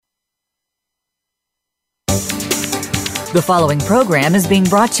The following program is being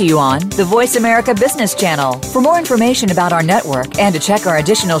brought to you on the Voice America Business Channel. For more information about our network and to check our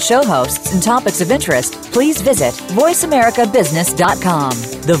additional show hosts and topics of interest, please visit voiceamericabusiness.com.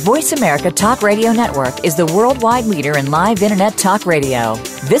 The Voice America Talk Radio Network is the worldwide leader in live Internet talk radio.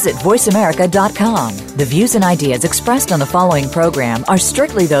 Visit voiceamerica.com. The views and ideas expressed on the following program are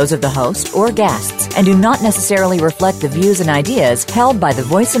strictly those of the host or guests and do not necessarily reflect the views and ideas held by the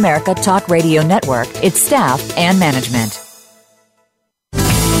Voice America Talk Radio Network, its staff, and management.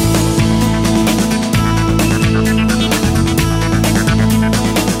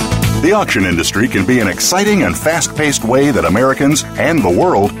 The auction industry can be an exciting and fast-paced way that Americans and the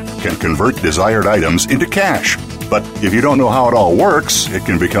world can convert desired items into cash. But if you don't know how it all works, it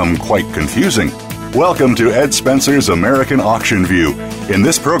can become quite confusing. Welcome to Ed Spencer's American Auction View. In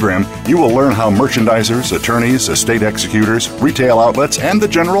this program, you will learn how merchandisers, attorneys, estate executors, retail outlets, and the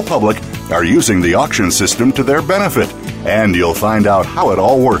general public are using the auction system to their benefit. And you'll find out how it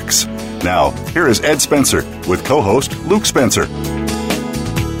all works. Now, here is Ed Spencer with co-host Luke Spencer.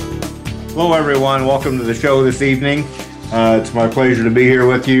 Hello, everyone. Welcome to the show this evening. It's my pleasure to be here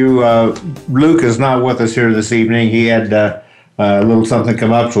with you. Luke is not with us here this evening. He had a little something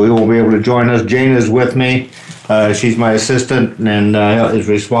come up, so he won't be able to join us. Jane is with me. She's my assistant and is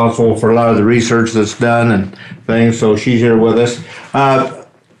responsible for a lot of the research that's done and things, so she's here with us.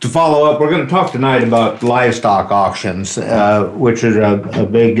 To follow up, we're going to talk tonight about livestock auctions, which is a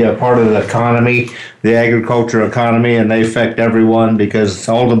big part of the economy, the agriculture economy, and they affect everyone because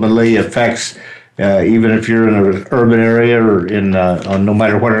ultimately it affects, even if you're in an urban area or in no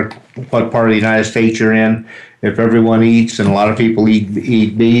matter what part of the United States you're in, if everyone eats, and a lot of people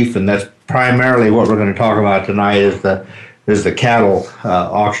eat beef, and that's primarily what we're going to talk about tonight is the cattle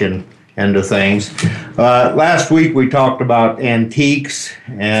auction end of things. Last week we talked about antiques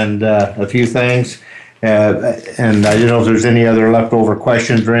and a few things, and I don't know if there's any other leftover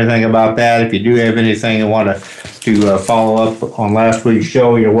questions or anything about that. If you do have anything you want to follow up on last week's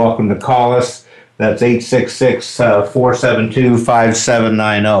show, you're welcome to call us. That's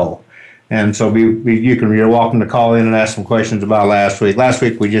 866-472-5790. And so you're welcome to call in and ask some questions about last week. Last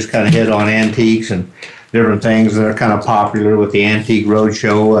week we just kind of hit on antiques and different things that are kind of popular with the Antique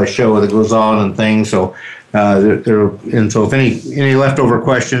Roadshow, a show that goes on and things. So, so if any leftover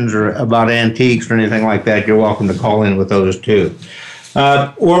questions or about antiques or anything like that, you're welcome to call in with those too.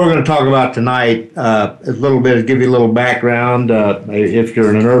 What we're going to talk about tonight is a little bit, give you a little background. If you're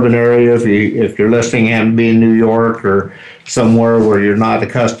in an urban area, if you're listening and be in New York or somewhere where you're not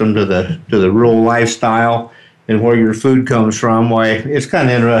accustomed to the rural lifestyle and where your food comes from, why it's kind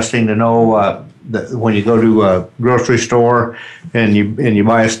of interesting to know. When you go to a grocery store and you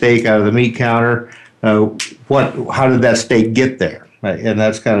buy a steak out of the meat counter, how did that steak get there? And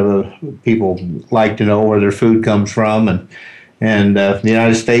that's kind of people like to know where their food comes from. And the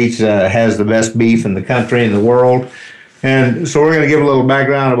United States has the best beef in the country and the world. And so we're going to give a little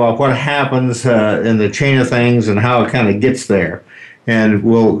background about what happens in the chain of things and how it kind of gets there. And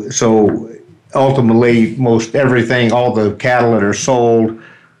so ultimately, most everything, all the cattle that are sold,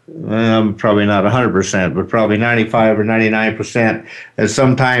 probably not 100%, but probably 95 or 99% at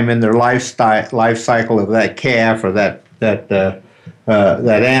some time in their life cycle of that calf or that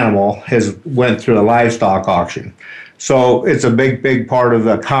animal has went through a livestock auction. So it's a big part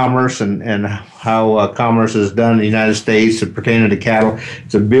of commerce and how commerce is done in the United States pertaining to cattle.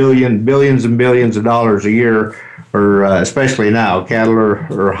 It's billions and billions of dollars a year, or especially now. Cattle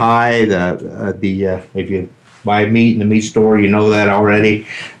are high. If you buy meat in the meat store, you know that already.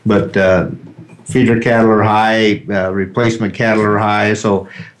 But feeder cattle are high, replacement cattle are high. So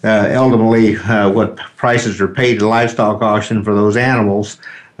ultimately, what prices are paid at livestock auction for those animals,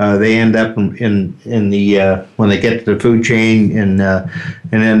 they end up in the when they get to the food chain and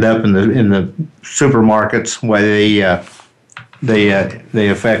end up in the supermarkets, where they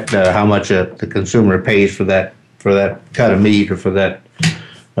affect how much the consumer pays for that cut of meat or for that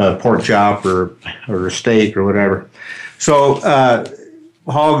pork chop or a steak or whatever. So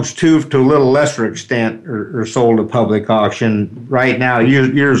hogs, too, to a little lesser extent, are sold at public auction. Right now,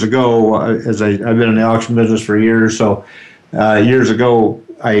 years ago, as I've been in the auction business for years, so years ago,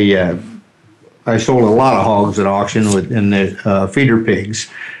 I sold a lot of hogs at auction in the feeder pigs.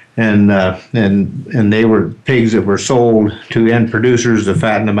 And they were pigs that were sold to end producers to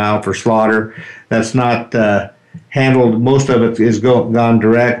fatten them out for slaughter. That's not handled. Most of it is gone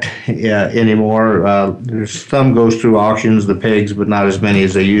direct anymore. There's some goes through auctions, the pigs, but not as many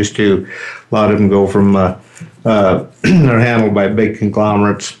as they used to. A lot of them go from they're handled by big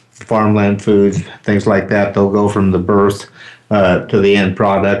conglomerates, farmland foods, things like that. They'll go from the birth to the end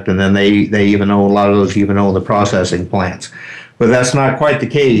product, and then they even own, a lot of those even own the processing plants. But that's not quite the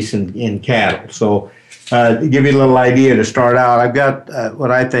case in cattle. So to give you a little idea to start out, I've got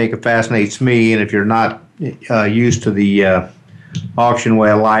what I think fascinates me, and if you're not used to the auction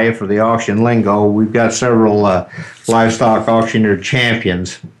way of life or the auction lingo, we've got several livestock auctioneer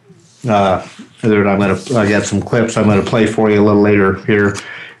champions. I got some clips I'm going to play for you a little later here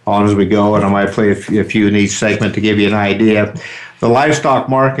on as we go, and I might play a few in each segment to give you an idea. The Livestock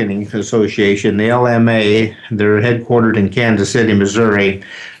Marketing Association, the LMA, they're headquartered in Kansas City, Missouri.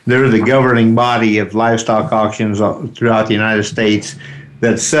 They're the governing body of livestock auctions throughout the United States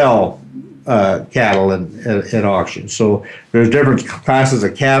that sell cattle at auctions. So there's different classes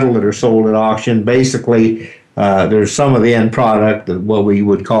of cattle that are sold at auction. Basically, there's some of the end product, what we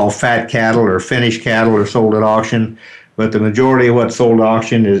would call fat cattle or finished cattle, are sold at auction. But the majority of what's sold at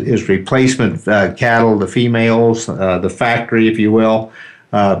auction is replacement cattle, the females, the factory, if you will,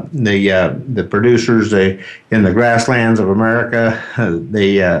 the producers in the grasslands of America.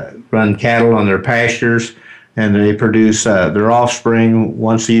 They run cattle on their pastures, and they produce their offspring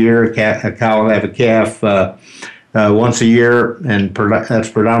once a year. A cow will have a calf once a year, and that's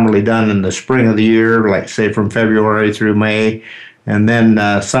predominantly done in the spring of the year, like say from February through May. And then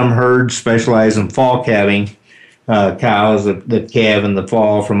some herds specialize in fall calving. Cows that calve in the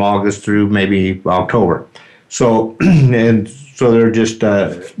fall from August through maybe October. So so they're just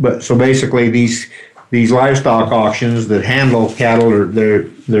but so basically these livestock auctions that handle cattle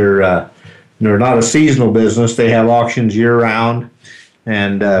they're not a seasonal business. They have auctions year round,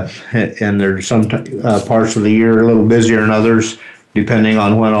 and there's some parts of the year a little busier than others, depending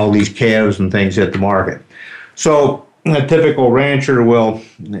on when all these calves and things hit the market. So a typical rancher might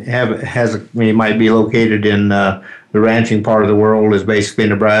be located in the ranching part of the world, is basically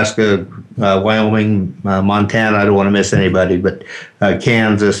Nebraska, Wyoming, Montana. I don't want to miss anybody, but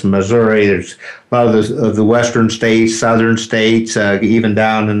Kansas, Missouri. There's a lot of the western states, southern states, even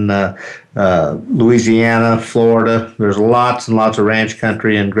down in Louisiana, Florida. There's lots and lots of ranch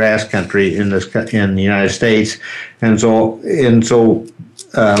country and grass country in the United States, and so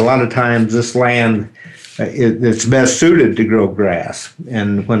a lot of times this land, it's best suited to grow grass,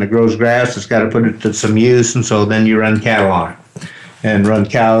 and when it grows grass, it's got to put it to some use, and so then you run cattle on it, and you run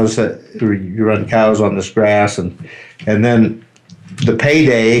cows on this grass, and then the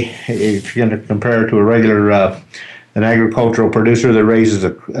payday, if you're going to compare it to a regular an agricultural producer that raises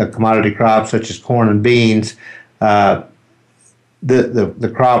a commodity crop such as corn and beans, the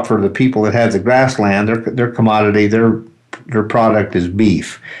crop for the people that have the grassland, their commodity, their product is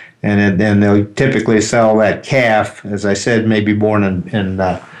beef. And then they'll typically sell that calf, as I said, maybe born in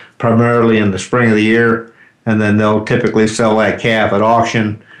primarily in the spring of the year, and then they'll typically sell that calf at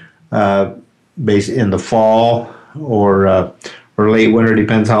auction, in the fall or late winter,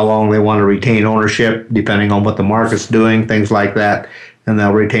 depends how long they want to retain ownership, depending on what the market's doing, things like that. And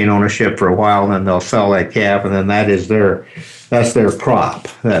they'll retain ownership for a while, and then they'll sell that calf, and then that's their crop,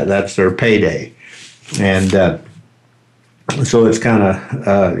 that's their payday, and. So it's kind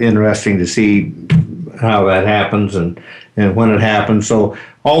of interesting to see how that happens and when it happens. So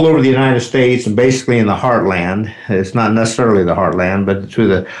all over the United States and basically in the heartland, it's not necessarily the heartland, but through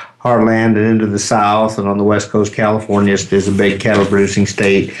the heartland and into the south and on the west coast, California is a big cattle producing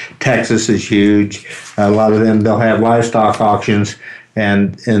state. Texas is huge. A lot of them, they'll have livestock auctions,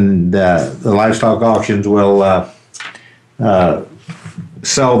 and the livestock auctions will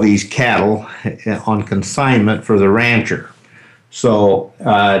sell these cattle on consignment for the rancher. So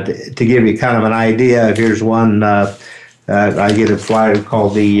to give you kind of an idea, here's one, I get a flyer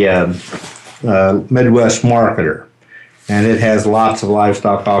called the Midwest Marketer, and it has lots of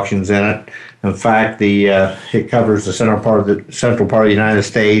livestock auctions in it. In fact, it covers the central part of the United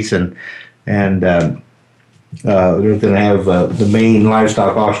States, and they're going to have the main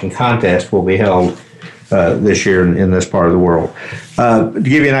livestock auction contest will be held this year in this part of the world. To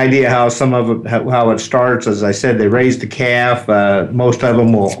give you an idea how it starts, as I said, they raise the calf. Most of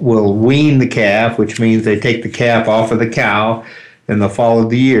them will wean the calf, which means they take the calf off of the cow in the fall of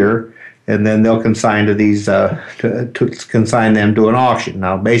the year, and then they'll consign to these to consign them to an auction.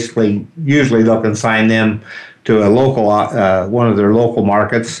 Now, basically, usually they'll consign them to a local one of their local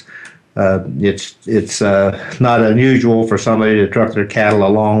markets. It's not unusual for somebody to truck their cattle a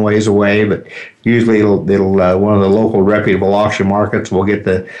long ways away, but usually it'll one of the local reputable auction markets will get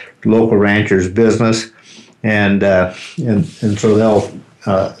the local rancher's business, and so they'll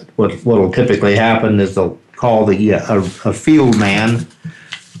what'll typically happen is they'll call a field man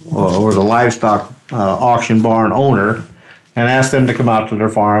or the livestock auction barn owner and ask them to come out to their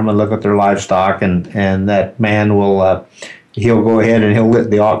farm and look at their livestock, and that man will he'll go ahead and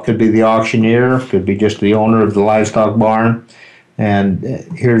could be the auctioneer, could be just the owner of the livestock barn. And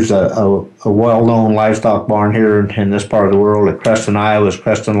here's a well-known livestock barn here in this part of the world at Creston, Iowa's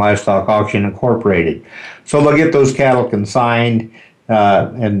Creston Livestock Auction Incorporated. So they'll get those cattle consigned,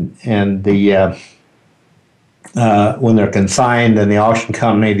 and the when they're consigned, then the auction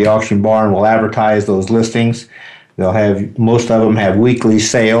company, the auction barn, will advertise those listings. Most of them have weekly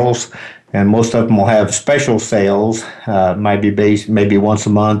sales, and most of them will have special sales. Might be maybe once a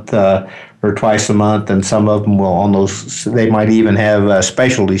month or twice a month, and some of them will they might even have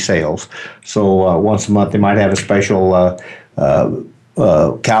specialty sales. So once a month they might have a special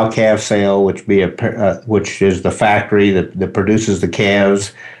cow-calf sale, which is the factory that produces the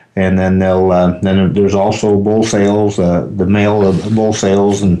calves. And then then there's also bull sales, the male bull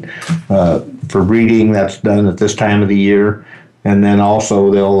sales, and for breeding that's done at this time of the year. And then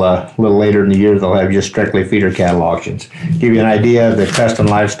also they'll a little later in the year they'll have just strictly feeder cattle auctions. Give you an idea, the Creston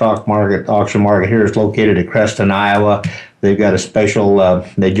Livestock Auction Market here is located at Creston, Iowa. They've got a special.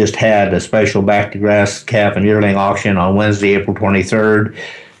 They just had a special back to grass calf and yearling auction on Wednesday, April 23rd.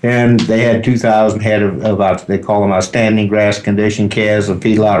 And they had 2,000 head of they call them outstanding grass condition calves and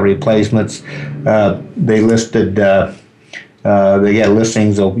feedlot replacements. They listed, they get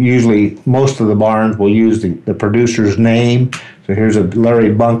listings of usually most of the barns will use the producer's name. So here's a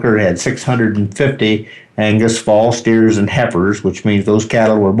Larry Bunker had 650 Angus fall steers and heifers, which means those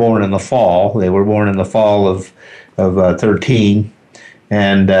cattle were born in the fall. They were born in the fall of 13,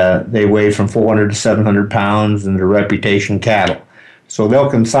 and they weigh from 400 to 700 pounds, and they're reputation cattle. So they've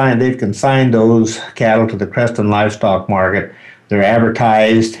consigned those cattle to the Creston Livestock Market. They're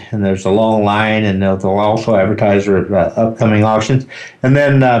advertised, and there's a long line, and they'll also advertise their upcoming auctions. And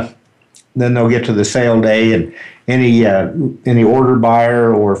then they'll get to the sale day, and any order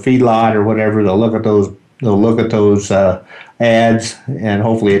buyer or feedlot or whatever, they'll look at those ads and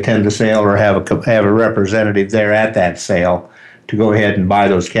hopefully attend the sale or have a representative there at that sale to go ahead and buy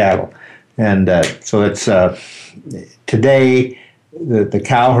those cattle. And so it's today. The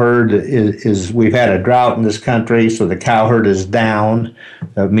cow herd is we've had a drought in this country, so the cow herd is down,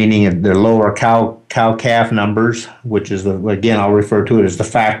 meaning the lower cow-calf numbers, which is, again, I'll refer to it as the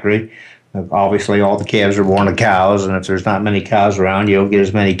factory. Obviously, all the calves are born of cows, and if there's not many cows around, you don't get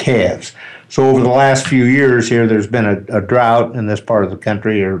as many calves. So over the last few years here, there's been a drought in this part of the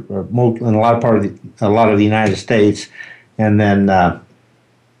country, or in a lot of the United States, and then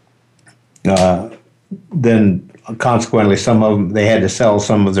consequently, some of them, they had to sell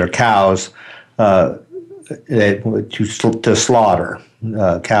some of their cows to slaughter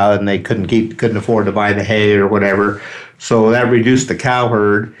cow, and they couldn't afford to buy the hay or whatever. So that reduced the cow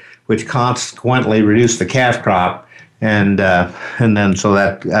herd, which consequently reduced the calf crop, and then so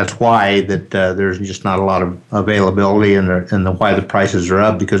that's why there's just not a lot of availability, and why the prices are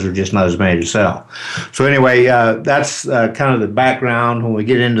up, because there's just not as many to sell. So anyway, that's kind of the background. When we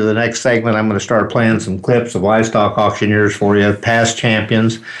get into the next segment, I'm going to start playing some clips of livestock auctioneers for you, past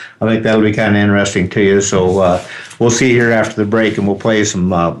champions. I think that'll be kind of interesting to you. So we'll see here after the break, and we'll play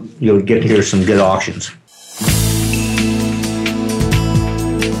some. You'll get to hear some good auctions.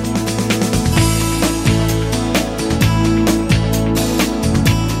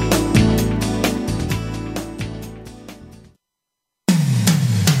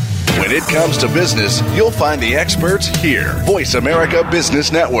 When it comes to business, you'll find the experts here. Voice America Business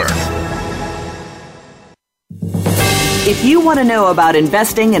Network. If you want to know about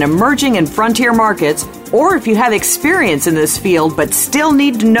investing in emerging and frontier markets, or if you have experience in this field but still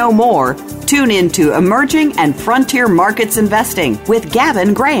need to know more, tune in to Emerging and Frontier Markets Investing with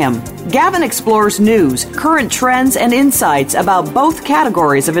Gavin Graham. Gavin explores news, current trends, and insights about both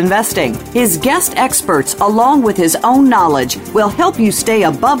categories of investing. His guest experts, along with his own knowledge, will help you stay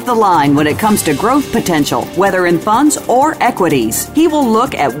above the line when it comes to growth potential, whether in funds or equities. He will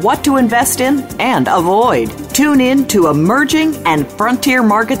look at what to invest in and avoid. Tune in to Emerging and Frontier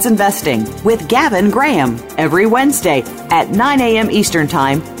Markets Investing with Gavin Graham every Wednesday at 9 a.m. Eastern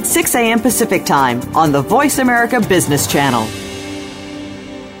Time, 6 a.m. Pacific Time on the Voice America Business Channel.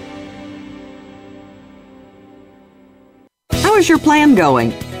 How is your plan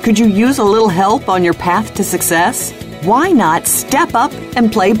going? Could you use a little help on your path to success? Why not step up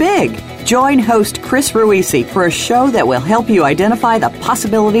and play big? Join host Chris Ruisi for a show that will help you identify the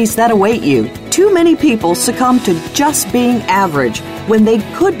possibilities that await you. Too many people succumb to just being average when they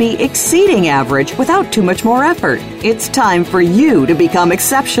could be exceeding average without too much more effort. It's time for you to become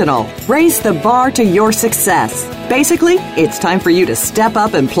exceptional. Raise the bar to your success. Basically, it's time for you to step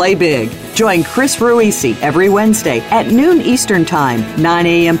up and play big. Join Chris Ruisi every Wednesday at noon Eastern Time, 9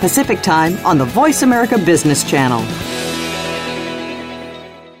 a.m. Pacific Time on the Voice America Business Channel.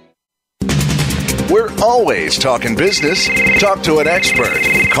 We're always talking business. Talk to an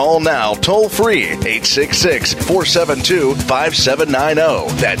expert. Call now toll free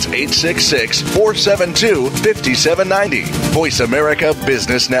 866-472-5790. That's 866-472-5790. Voice America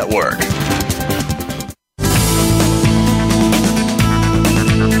Business Network.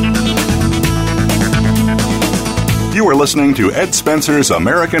 You are listening to Ed Spencer's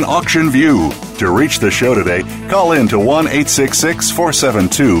American Auction View. To reach the show today, call in to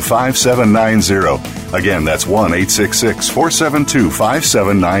 1-866-472-5790. Again, that's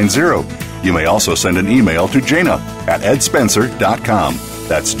 1-866-472-5790. You may also send an email to Jana at edspencer.com.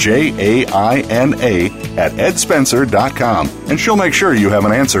 That's JAINA at edspencer.com. And she'll make sure you have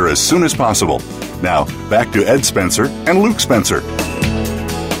an answer as soon as possible. Now, back to Ed Spencer and Luke Spencer.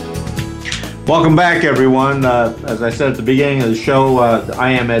 Welcome back, everyone. As I said at the beginning of the show, I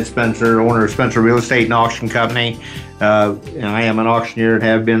am Ed Spencer, owner of Spencer Real Estate and Auction Company. And I am an auctioneer and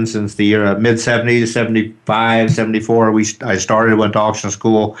have been since the year mid-70s, 75, 74. I went to auction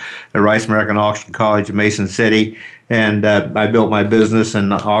school at Rice American Auction College in Mason City. And I built my business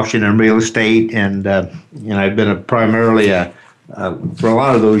in auction and real estate. And I've been primarily, for a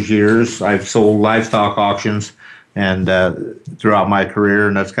lot of those years, I've sold livestock auctions and throughout my career,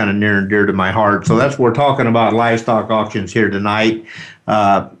 and that's kind of near and dear to my heart. So we're talking about livestock auctions here tonight.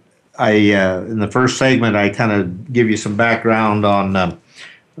 In the first segment, I kind of give you some background on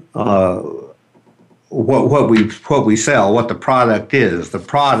what we sell, what the product is. The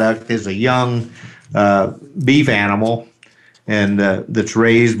product is a young beef animal, and that's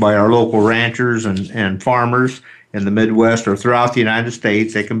raised by our local ranchers and farmers in the Midwest or throughout the United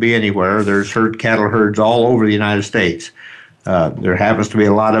States. They can be anywhere. There's cattle herds all over the United States. There happens to be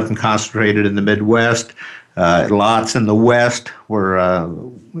a lot of them concentrated in the Midwest, lots in the West where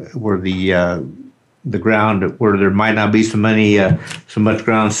the ground, where there might not be so much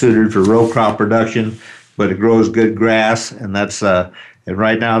ground suited for row crop production, but it grows good grass, and that's and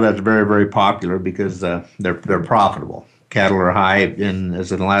right now that's very, very popular because they're profitable. Cattle are high, and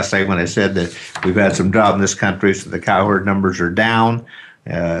as in the last segment I said that we've had some drought in this country, so the cow herd numbers are down.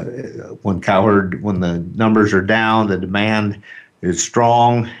 When the numbers are down, the demand is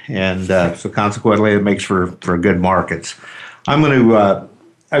strong, and so consequently it makes for good markets. I've got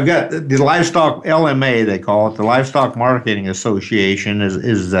the Livestock LMA, they call it, the Livestock Marketing Association,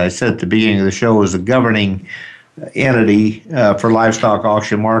 as I said at the beginning of the show, is a governing entity for livestock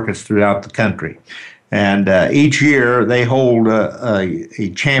auction markets throughout the country. And each year they hold a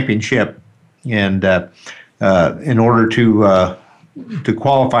championship, and in order to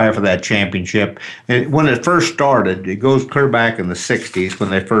qualify for that championship, and when it first started, it goes clear back in the 60s when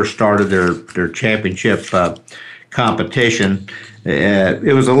they first started their championship competition.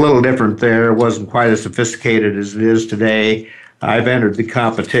 It was a little different there. It wasn't quite as sophisticated as it is today. I've entered the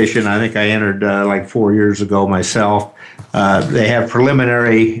competition. I think I entered like 4 years ago myself. They have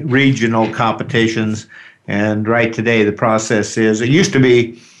preliminary regional competitions, and right today the process is, it used to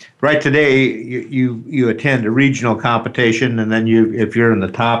be, right today you attend a regional competition, and then if you're in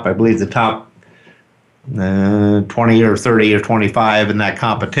the top, I believe the top 20 or 30 or 25 in that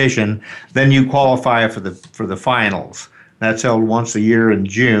competition, then you qualify for the finals. That's held once a year in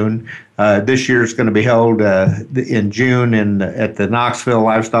June. This year it's going to be held in June at the Knoxville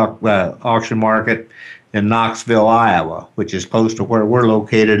Livestock Auction Market in Knoxville, Iowa, which is close to where we're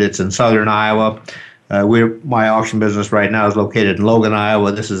located. It's in southern Iowa. My auction business right now is located in Logan,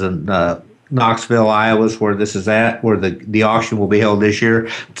 Iowa. This is in Knoxville, Iowa, is where this is at, where the auction will be held this year.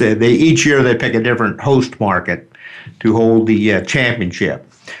 Each year they pick a different host market to hold the championship.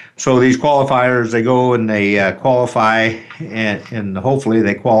 So these qualifiers, they go and they qualify, and hopefully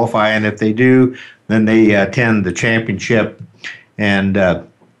they qualify, and if they do, then they attend the championship, and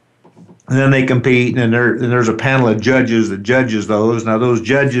then they compete, and there's a panel of judges that judges those. Now those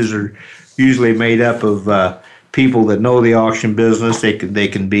judges are usually made up of people that know the auction business. They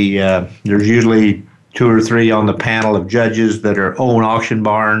can be there's usually 2 or 3 on the panel of judges that own auction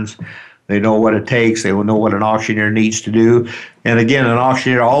barns. They know what it takes. They will know what an auctioneer needs to do. And again,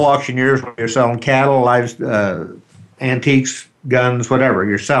 all auctioneers, when you're selling cattle, antiques, guns, whatever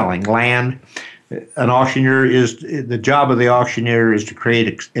you're selling, land, an auctioneer the job of the auctioneer is to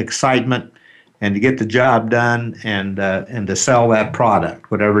create excitement and to get the job done and to sell that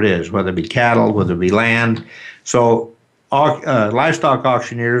product, whatever it is, whether it be cattle, whether it be land. So livestock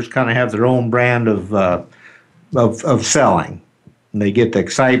auctioneers kind of have their own brand of selling. And they get the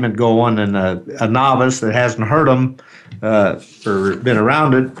excitement going, and a novice that hasn't heard them or been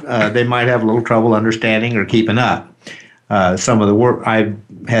around it, they might have a little trouble understanding or keeping up. Some of the work, I've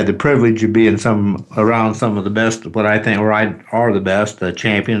had the privilege of being around some of the best, what I think are the best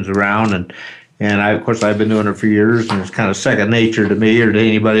champions around, And of course, I've been doing it for years, and it's kind of second nature to me or to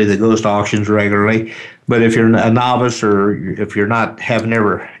anybody that goes to auctions regularly. But if you're a novice, or if you're not have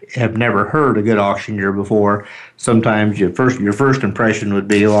never heard a good auctioneer before, sometimes your first impression would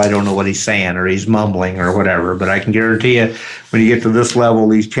be, oh, I don't know what he's saying, or he's mumbling, or whatever. But I can guarantee you, when you get to this level,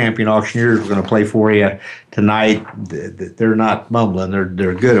 these champion auctioneers are going to play for you tonight. They're not mumbling.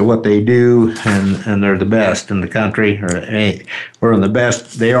 They're good at what they do, and they're the best in the country, or in the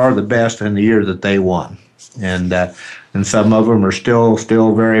best. They are the best in the year that they won, and some of them are still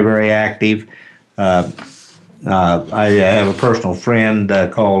very, very active. I have a personal friend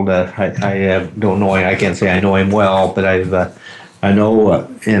called. I don't know him. I can't say I know him well, but I know,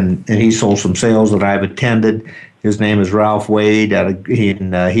 and he sold some sales that I've attended. His name is Ralph Wade. He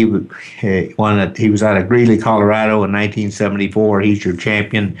was out of Greeley, Colorado, in 1974. He's your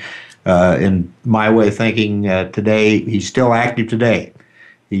champion. In my way of thinking, today he's still active today.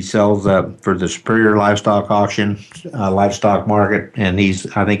 He sells for the Superior Livestock Auction, livestock market, and I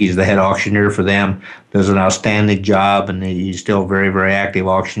think he's the head auctioneer for them. Does an outstanding job, and he's still very, very active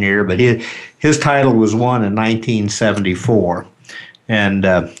auctioneer. But his title was won in 1974, and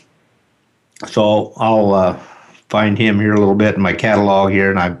so I'll find him here a little bit in my catalog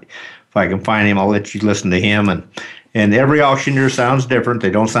here, and if I can find him, I'll let you listen to him. And every auctioneer sounds different; they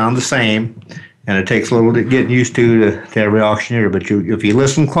don't sound the same. And it takes a little to get used to every auctioneer. But if you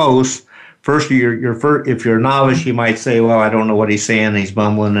listen close, if you're a novice, you might say, well, I don't know what he's saying. He's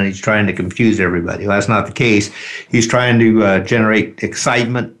mumbling and he's trying to confuse everybody. Well, that's not the case. He's trying to generate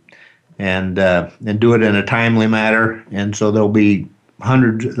excitement and do it in a timely manner. And so there'll be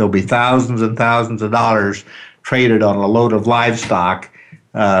thousands and thousands of dollars traded on a load of livestock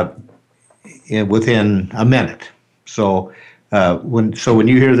within a minute. So when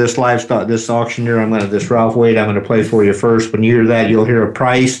you hear this auctioneer, this Ralph Wade, I'm going to play for you first. When you hear that, you'll hear a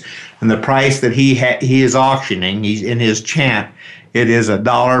price, and the price that he is auctioning, he's in his chant, it is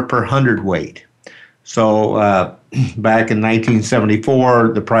 $1 per hundredweight. So back in 1974,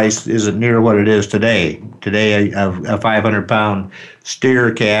 the price isn't near what it is today. Today, a 500-pound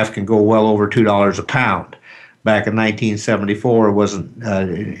steer calf can go well over $2 a pound. Back in 1974, it wasn't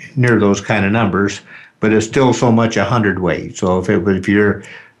near those kind of numbers. But it's still so much a hundredweight. So if you're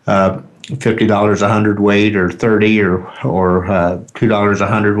 $50 a hundredweight, or 30, or $2 a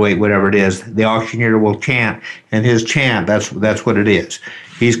hundredweight, whatever it is, the auctioneer will chant, and his chant, that's what it is.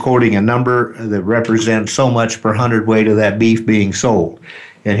 He's quoting a number that represents so much per hundredweight of that beef being sold.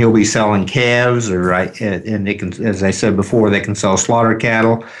 And he'll be selling calves, and they can, as I said before, they can sell slaughter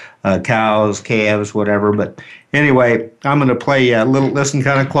cattle, cows, calves, whatever. But anyway, I'm going to play a little. Listen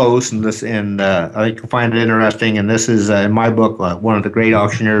kind of close, and I think you'll find it interesting. And this is in my book, one of the great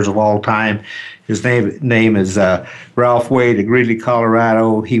auctioneers of all time. His name is Ralph Wade of Greeley,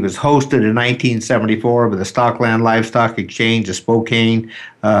 Colorado. He was hosted in 1974 by the Stockland Livestock Exchange of Spokane,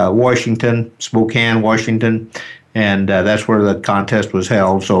 Washington. And that's where the contest was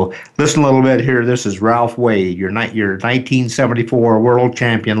held. So listen a little bit here. This is Ralph Wade, your 1974 world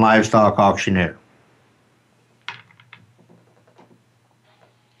champion livestock auctioneer.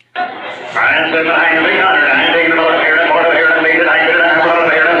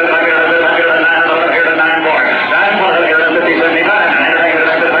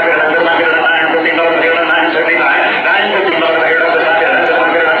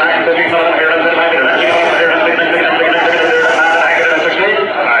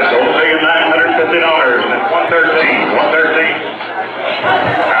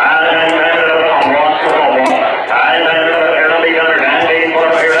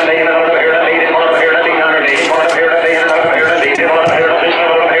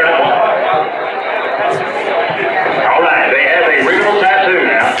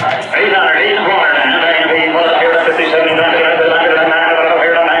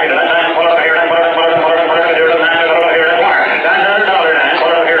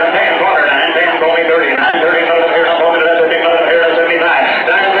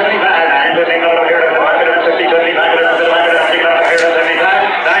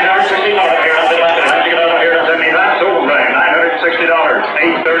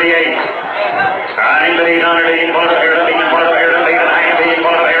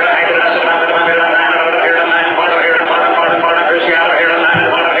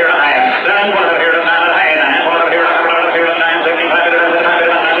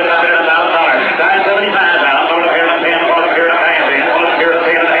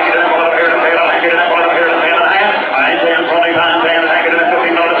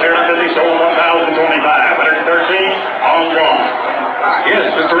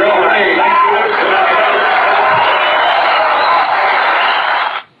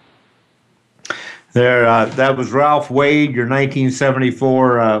 That was Ralph Wade, your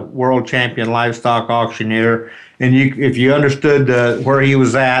 1974 world champion livestock auctioneer. And if you understood where he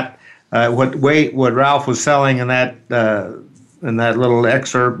was at, what Ralph was selling in that little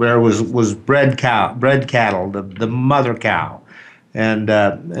excerpt there was bred cattle, the mother cow,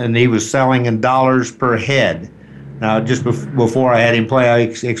 and he was selling in dollars per head. Now, just before I had him play, I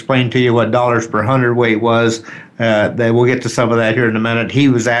explained to you what dollars per hundredweight was. We'll get to some of that here in a minute. He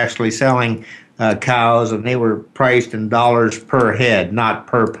was actually selling cows, and they were priced in dollars per head, not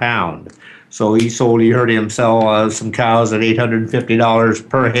per pound. So you heard him sell some cows at $850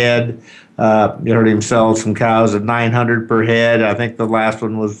 per head. You heard him sell some cows at $900 per head. I think the last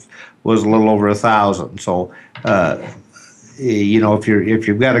one was a little over $1,000. So, if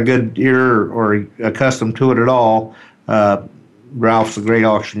you've got a good ear or accustomed to it at all, Ralph's a great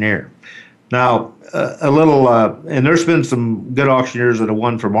auctioneer. Now, and there's been some good auctioneers that have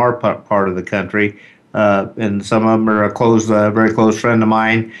won from our part of the country, and some of them are a very close friend of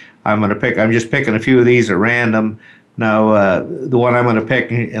mine. I'm just picking a few of these at random. Now, the one I'm going to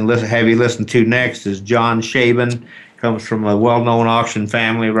pick and have you listen to next is John Shaben. Comes from a well-known auction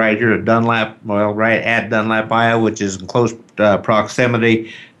family right here at Dunlap, Iowa, which is in close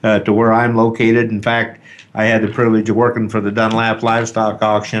proximity to where I'm located. In fact, I had the privilege of working for the Dunlap Livestock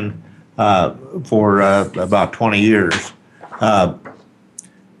Auction for about 20 years.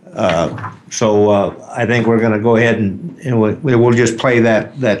 So I think we're going to go ahead and we'll just play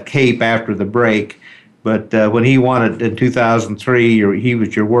that cape after the break. But when he won it in 2003, he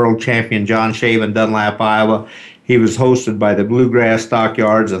was your world champion, John Shaven, Dunlap, Iowa. He was hosted by the Bluegrass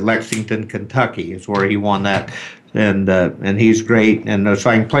Stockyards at Lexington, Kentucky. Is where he won that, and he's great. And so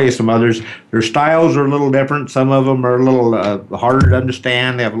I can play some others. Their styles are a little different. Some of them are a little harder to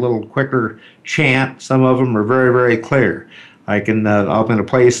understand. They have a little quicker chant. Some of them are very, very clear. I'm going to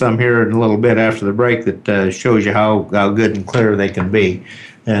play some here in a little bit after the break that shows you how good and clear they can be.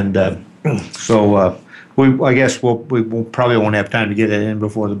 And I guess we probably won't have time to get it in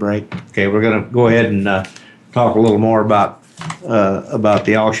before the break. Okay, we're going to go ahead and talk a little more about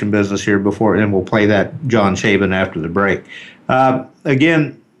the auction business here before, and we'll play that John Shaben after the break.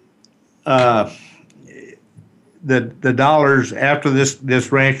 The dollars after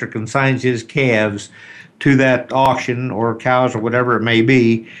this rancher consigns his calves to that auction or cows or whatever it may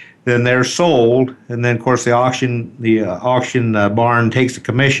be, then they're sold, and then of course the auction barn takes a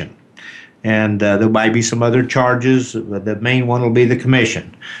commission. And there might be some other charges. The main one will be the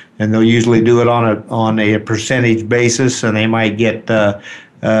commission, and they'll usually do it on a percentage basis. And they might get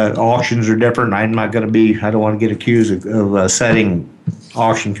auctions are different. I don't want to get accused of setting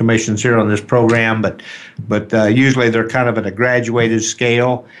auction commissions here on this program, but usually they're kind of at a graduated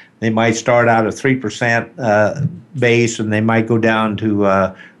scale. They might start out at 3% base, and they might go down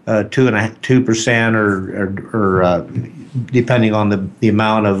to 2% or depending on the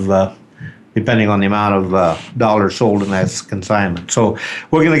amount of dollars sold in that consignment. So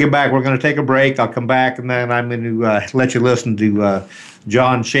we're going to get back. We're going to take a break. I'll come back, and then I'm going to let you listen to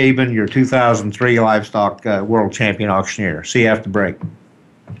John Shaben, your 2003 livestock world champion auctioneer. See you after the break.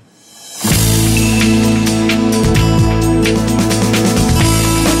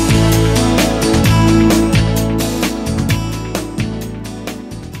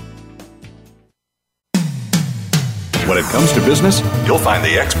 When it comes to business, you'll find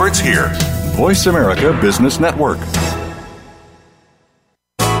the experts here. Voice America Business Network.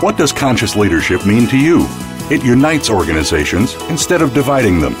 What does conscious leadership mean to you? It unites organizations instead of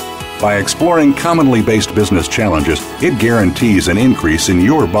dividing them. By exploring commonly based business challenges, it guarantees an increase in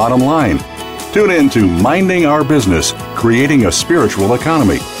your bottom line. Tune in to Minding Our Business, Creating a Spiritual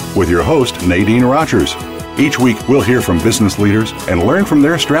Economy with your host, Nadine Rogers. Each week, we'll hear from business leaders and learn from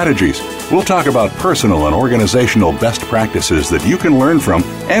their strategies. We'll talk about personal and organizational best practices that you can learn from,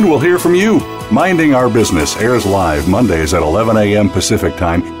 and we'll hear from you. Minding Our Business airs live Mondays at 11 a.m. Pacific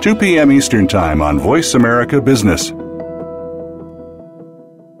Time, 2 p.m. Eastern Time on Voice America Business.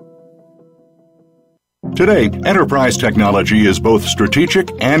 Today, enterprise technology is both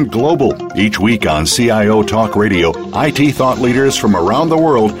strategic and global. Each week on CIO Talk Radio, IT thought leaders from around the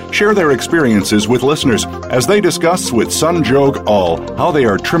world share their experiences with listeners as they discuss with Sanjog Aul how they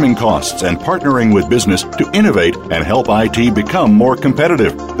are trimming costs and partnering with business to innovate and help IT become more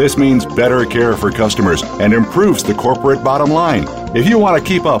competitive. This means better care for customers and improves the corporate bottom line. If you want to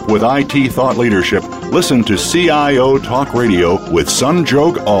keep up with IT thought leadership, listen to CIO Talk Radio with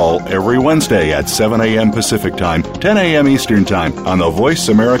Sanjog Aul every Wednesday at 7 a.m. Pacific Time, 10 a.m. Eastern Time on the Voice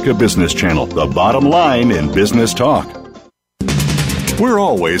America Business Channel, the bottom line in business talk. We're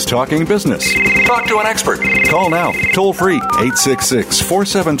always talking business. Talk to an expert. Call now, toll free,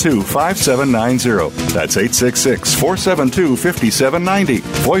 866-472-5790. That's 866-472-5790.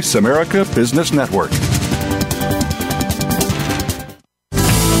 Voice America Business Network.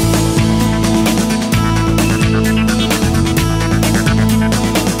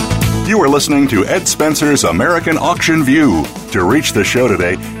 You are listening to Ed Spencer's American Auction View. To reach the show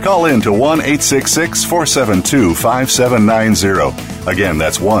today, call in to 1-866-472-5790. Again,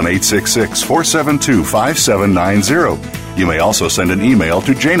 that's 1-866-472-5790. You may also send an email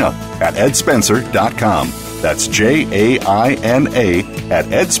to Jana at edspencer.com. That's JAINA at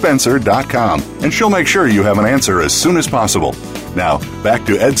edspencer.com. And she'll make sure you have an answer as soon as possible. Now, back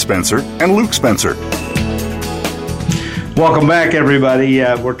to Ed Spencer and Luke Spencer. Welcome back, everybody.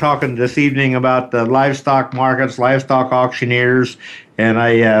 We're talking this evening about the livestock markets, livestock auctioneers, and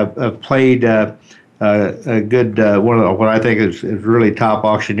I played a good one of what I think is really top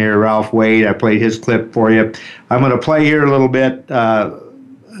auctioneer, Ralph Wade. I played his clip for you. I'm going to play here a little bit.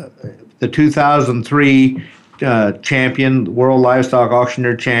 The 2003 champion, World Livestock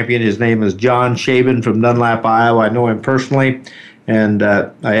Auctioneer champion. His name is John Shaben from Dunlap, Iowa. I know him personally. And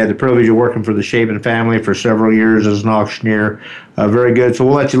I had the privilege of working for the Shaben family for several years as an auctioneer. Very good. So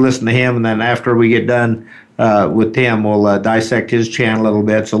we'll let you listen to him, and then after we get done with Tim, we'll dissect his chant a little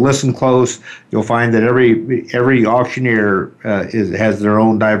bit. So listen close. You'll find that every auctioneer has their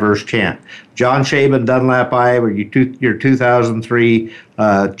own diverse chant. John Shaben, Dunlap, Iowa, your 2003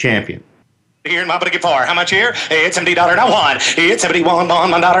 champion. Here in my buddy for how much here? It's $70 now one. It's $71 $1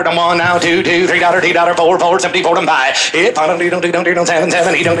 now $2 $3 $4 $74 $5. It $7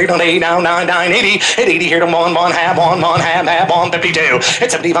 $8 now 9 $80 here to one half $1.52.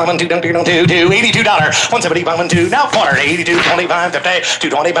 It's $75 $2 $82 $175 $2 now quarter $82 $25 $50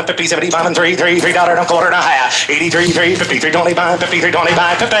 $220 $50 $75 and $3 now quarter and a half $83 $3 $50 $325 $53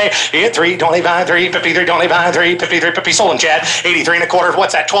 $25 $50. It $325 $3 $50 $325 $3 $53 $50 sold in chat $83 and a quarter.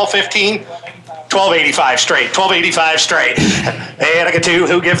 What's that? 12.15. 12.85 straight. 12.85 straight. And I get two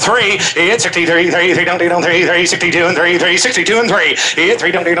who give three. It's 63 3 3 don't do 3 62 and 3 3 62 and 3. It's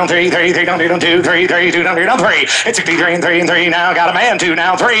 3 don't do 3 3 3 don't do 2 3 3 2 don't do 3. It's 63 and 3 and 3 now. Got a man 2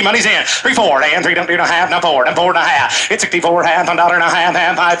 now 3. Money's in 3 4 and 3 don't do a half now 4 and 4 and a half. It's 64 half $1 and a half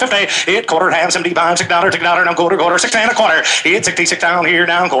 $5.50. It quarter half $75 $6 now quarter 6 and a quarter. It's 66 down here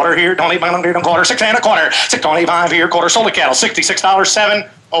down quarter here 20 quarter 6 and a quarter 6.25 here quarter sold the cattle $66.07.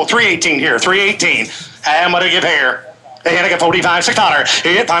 Oh, 318 here, 318. And what do I give here? And I get 45, $6.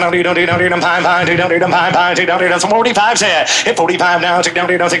 It $5 don't do 45 said. It 45 now, $6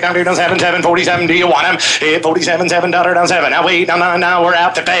 down 7 47. Do you want him? It 47 $7 down 7. Now wait, now we're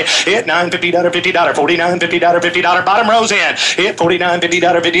out to pay. It $9.50 $50 49 $50 $50 bottom rows in. It 49 $50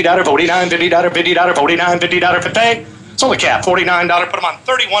 $50 49 $50 $50 49 $50 50. Sold the cap, $49. Put them on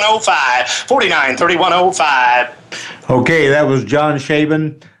 3105. 49 3105. Okay, that was John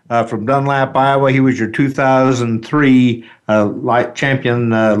Shaben from Dunlap, Iowa. He was your 2003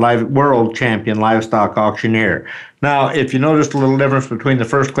 world champion livestock auctioneer. Now, if you noticed a little difference between the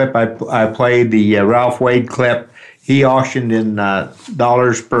first clip I played, the Ralph Wade clip, he auctioned in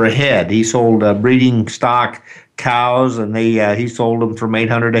dollars per head. He sold breeding stock cows, and he sold them from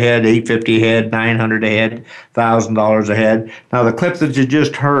 $800 a head, $850 a head, $900 a head, $1,000 a head. Now, the clip that you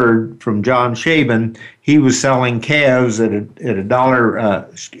just heard from John Shaben, he was selling calves at a dollar,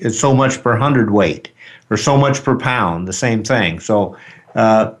 at so much per hundredweight, or so much per pound, the same thing. So,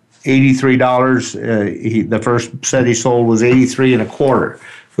 $83. The first set he sold was 83 and a quarter,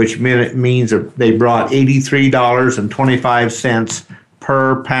 which means that they brought $83.25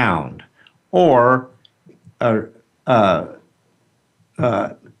 per pound, or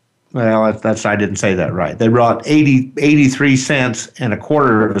well, that's I didn't say that right. They brought 83 cents and a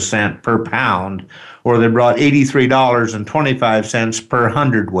quarter of a cent per pound, or they brought $83.25 per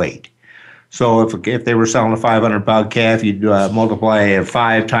hundredweight. So if they were selling a 500-pound calf, you'd multiply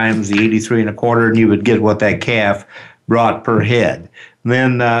 5 times the 83 and a quarter, and you would get what that calf brought per head. And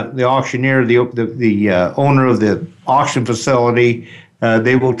then the auctioneer, the owner of the auction facility,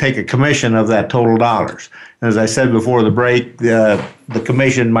 they will take a commission of that total dollars. As I said before the break, the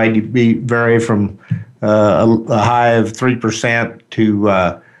commission might vary from a high of 3% to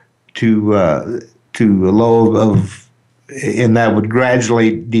a low of, and that would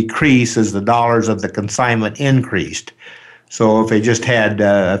gradually decrease as the dollars of the consignment increased. So if they just had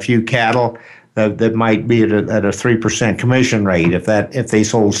a few cattle, that might be at a 3% commission rate. If they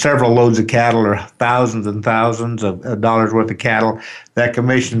sold several loads of cattle or thousands and thousands of dollars worth of cattle, that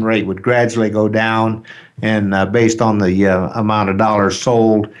commission rate would gradually go down, and based on the amount of dollars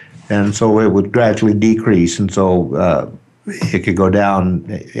sold, and so it would gradually decrease. And so it could go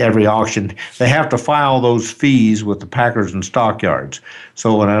down every auction. They have to file those fees with the packers and stockyards.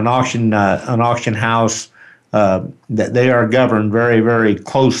 So when an auction house, that they are governed very, very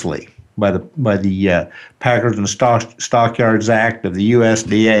closely by the Packers and Stockyards Act of the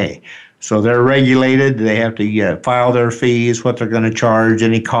USDA. So they're regulated. They have to file their fees, what they're going to charge,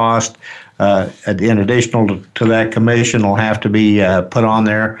 any cost. In additional to that, commission will have to be put on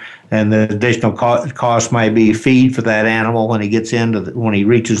there, and the additional cost might be feed for that animal when he gets when he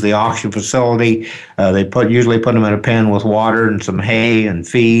reaches the auction facility. They usually put him in a pen with water and some hay and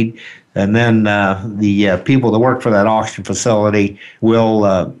feed, and then the people that work for that auction facility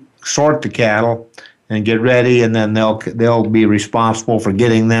will sort the cattle and get ready, and then they'll be responsible for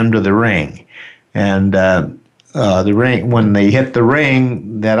getting them to the ring. And the ring, when they hit the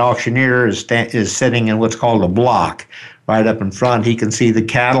ring, that auctioneer is sitting in what's called a block right up in front. He can see the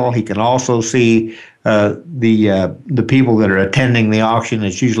cattle. He can also see the people that are attending the auction.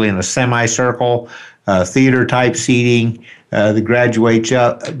 It's usually in a semicircle, theater type seating. The graduates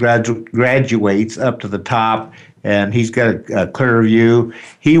up to the top, and he's got a clear view.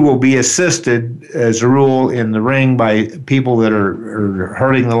 He will be assisted, as a rule, in the ring by people that are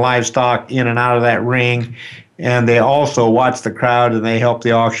herding the livestock in and out of that ring, and they also watch the crowd and they help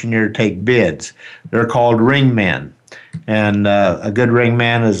the auctioneer take bids. They're called ringmen, and a good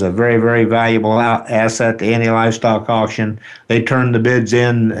ringman is a very, very valuable asset to any livestock auction. They turn the bids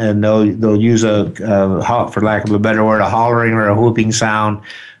in, and they'll use for lack of a better word, a hollering or a whooping sound,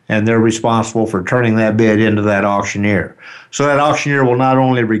 and they're responsible for turning that bid into that auctioneer. So that auctioneer will not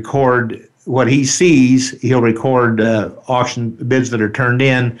only record what he sees, he'll record auction bids that are turned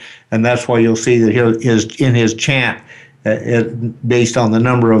in, and that's why you'll see that in his chant, based on the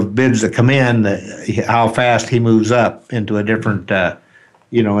number of bids that come in, how fast he moves up into a different,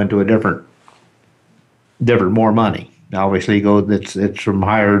 different more money. Obviously, it's from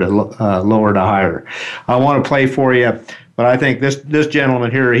higher to lower to higher. I want to play for you. But I think this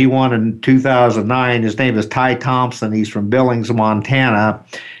gentleman here, he won in 2009. His name is Ty Thompson. He's from Billings, Montana.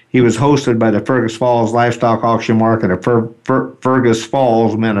 He was hosted by the Fergus Falls Livestock Auction Market of Fergus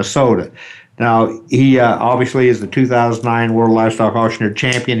Falls, Minnesota. Now, he obviously is the 2009 World Livestock Auctioneer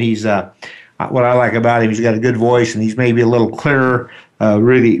Champion. He's what I like about him, he's got a good voice, and he's maybe a little clearer,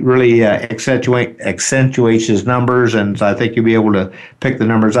 really accentuates his numbers, and I think you'll be able to pick the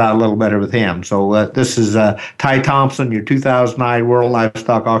numbers out a little better with him. So this is Ty Thompson, your 2009 World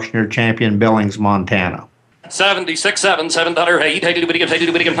Livestock Auctioneer Champion, Billings, Montana. 76, 7, $7, 8, 82,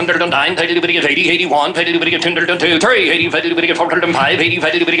 109, 82, 80, 81, 82, 202, 3, 80, 405, 80,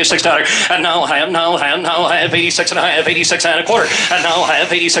 $6, and now I have 86 and a half, 86 and a quarter, and now I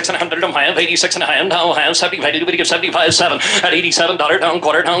have 86 and a hundred, I have 86 and a half, now I have 75, 7, at $87, down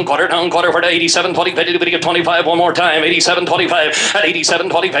quarter, for the 87, 20, 25, one more time, 87, 25, at 87,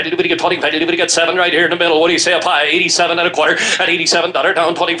 20, 7 right here in the middle, what do you say up high, 87 and a quarter, at $87,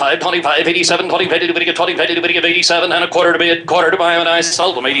 down 25, 87, 20, 87 and a quarter to buy, and I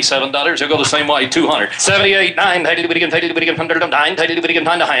sold them $87. You'll go the same way, 200. 78, 9, 109, 9, 100,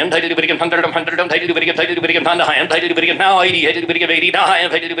 now 80, 80, now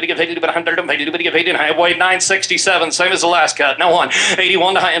wait, 967, same as the last cut. Now 1,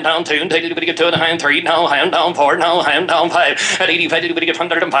 81 to high and down 2, 2 to high and 3, now high and down 4, now high and down 5, at 80,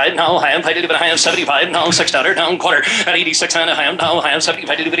 105, now high and 75, now $6 down quarter, at 86 and a high and now high and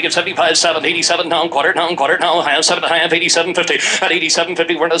 75, 7, 87 down quarter, now I have 7 and a half, 87.50. At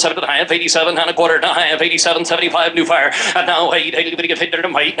 87.50, we're at 7 and a half, 87 and a quarter. Now I have 87.75, new fire. And now 8, 80 to get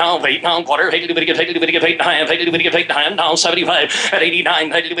 8, now quarter, 80 to get 8, and I have 80 to get 8, and now 75. At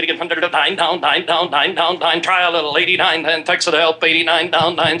 89, 80 to get 109, down, try a little, 89, and thanks for the help, 89,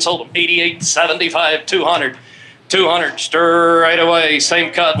 down, 9, sold them, 88.75, 200. 200, stir right away,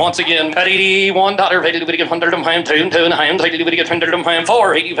 same cut once again at $81, 80 100 of ham, 2 and a ham, 80 100 of ham,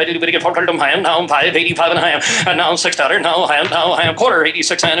 4, 80 400 of ham, now 5, 85 and a ham, and now $6, now ham, quarter,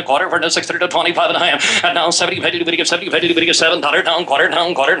 86 and a quarter, for the 6 to 25 and a ham, and now 70, 70, $7, down quarter,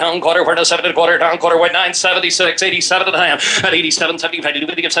 for the 7 and a quarter, down quarter, wait, 976, 87 and a ham, at 87, 70,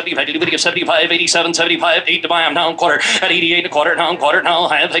 75, 87, 75, 8 to buy him, down quarter, at 88 and a quarter, down quarter, now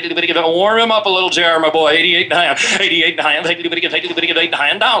ham, warm him up a little, JR, my boy, 88 and a ham. 88 and a half, 80 to get 8 and a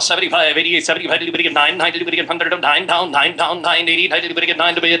half, down 75, 88, 75, 80 to get 9, 90 to get 100 of 9, down 9, 80, 90 to get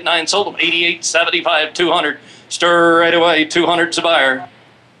 9 to be at 9, sold them 88, 75, 200, stir right away, 200's a buyer.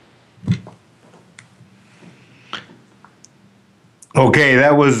 Okay,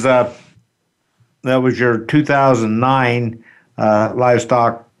 that was your 2009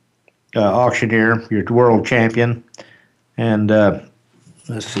 livestock auctioneer, your world champion, and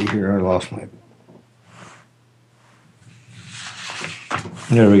let's see here, I lost my.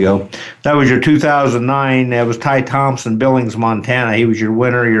 There we go. That was your 2009. That was Ty Thompson, Billings, Montana. He was your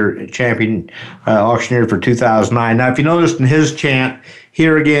winner, your champion auctioneer for 2009. Now, if you noticed in his chant,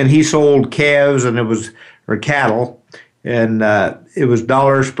 here again, he sold calves or cattle, and it was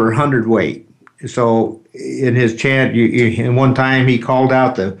dollars per hundredweight. So in his chant, in one time he called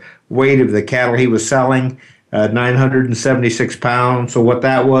out the weight of the cattle he was selling, 976 pounds. So what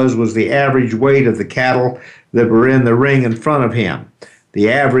that was the average weight of the cattle that were in the ring in front of him. The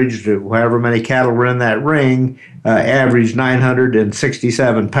average, however many cattle were in that ring, averaged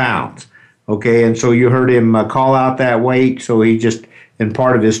 967 pounds. Okay, and so you heard him call out that weight. So he just, in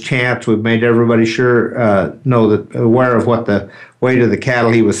part of his chants, we've made everybody aware of what the weight of the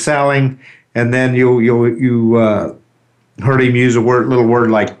cattle he was selling. And then you heard him use little word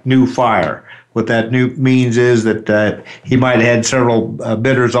like new fire. What that new means is that he might have had several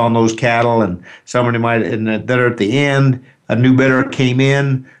bidders on those cattle, and somebody and then at the end, a new bidder came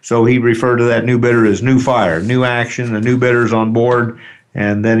in, so he referred to that new bidder as new fire, new action, the new bidder's on board,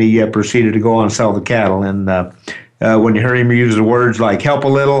 and then he proceeded to go on and sell the cattle. And when you heard him use the words like help a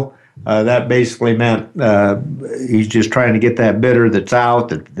little, that basically meant he's just trying to get that bidder that's out,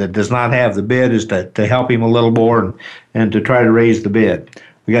 that does not have the bid, is to help him a little more and to try to raise the bid.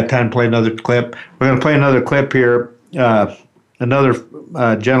 We got time to play another clip. We're going to play another clip here. Another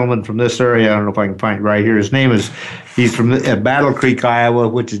gentleman from this area, I don't know if I can find it right here. He's from Battle Creek, Iowa,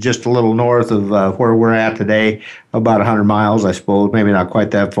 which is just a little north of where we're at today, about 100 miles, I suppose, maybe not quite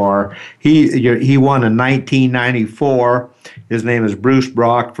that far. He won in 1994. His name is Bruce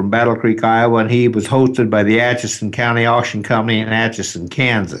Brock from Battle Creek, Iowa, and he was hosted by the Atchison County Auction Company in Atchison,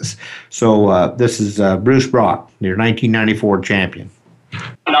 Kansas. So this is Bruce Brock, your 1994 champion.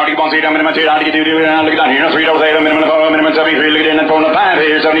 Now you want to see them minimum 2 down to do look down here, 3 dollars 8 minimum 73, look in and phone 5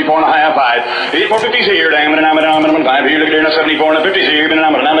 here, 74 and a half 5. 8 for 50 here, down minimum 5 here, look in 74 and 50 here,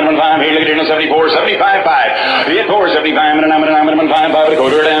 minimum 5 here, look in 74, 75 5. 8 for 75, minimum 5, 5 a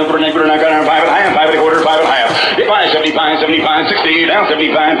quarter down for an quarter, 5 and a half, 5 a quarter, 5 and a half. 8 5, 75, 75, 60 down,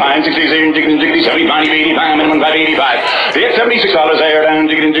 75, 5, 60, 75, 85, minimum 5, 85. 8 $76 there,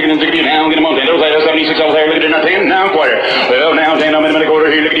 down, jigging down, get them on 10 dollars, $76 there, look in 10 now quarter. Well now 10 minimum a quarter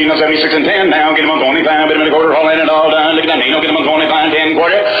here. Look at 76 and 10 now, get them on 25, bit of a quarter, all in and all down. Look at that, get them on 25, 10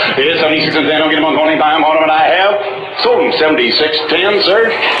 quarter. It's 76 and 10, I'll get them on 25, what I have. Sold 76, 10,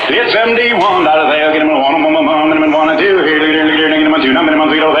 sir. It's 71 out of there, get them on 1, minimum 1 and 2. Here, look at them on 2, now minimum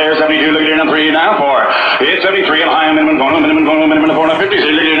 3 there, 72, look at them on 3 now, 4. It's 73 and a high, minimum 4, minimum 4 and 50,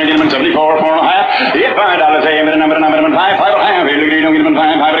 so look at them on 74, 4 and a half. It's $5 there, minimum 5, 5 and a half. Here, look at them on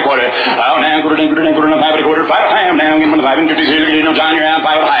 5, 5 and a quarter. Oh, now, quarter, 5 and a quarter, 5 and a half. Now, get them on 5 and 50, so look at them on your half,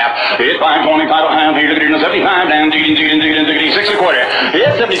 5 and a half. It's 5, 25 and a half. Here, look at it, 75 down, jigging, 6 and a quarter.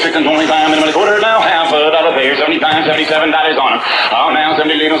 It's 76 and 25, minimum a quarter, now half $1 there, 75, $77 on them. Oh, now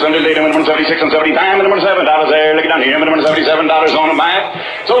 70 later, minimum 76 and 75, minimum $7 there. Look down here, minimum $77 on them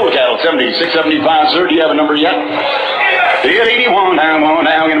back. Sold cattle, 76, 75, sir. Do you have a number yet? Get 81 down,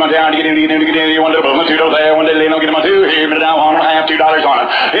 get them down, get in, 1 double, 2 there, 1 day, get them on 2 here, down 1 and a half, $2 on it.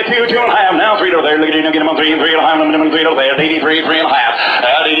 It's 2 and a half, now 3 there, look at it, get them on 3 and 3 and a half, minimum 3 there, 83, 3 and a half.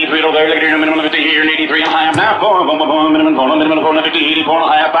 83 there, look at it, minimum 50 here, and 83 and a half, now 4, minimum 4, 50, 84 and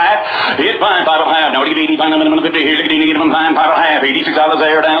a half, 5. It's 5, 5 and a half, now get 85, minimum 50 here, look at it, get them on 5, 5 and a half, $86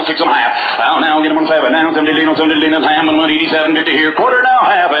 there, down 6 and a half. Now get them on 7, now 70 and a half, minimum 87, 50 here, quarter now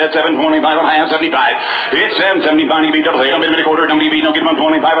half, at 725 and a half, 75. It's 775, you beat up there, a quarter, don't get them on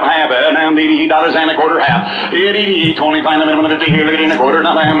 25 and a half, now $88 and a quarter half. 88, 25, minimum 50 here, look at it, a quarter,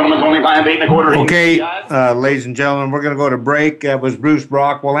 now minimum 25, 8 and a quarter. Okay, ladies and gentlemen, we're going to go to break. That was Bruce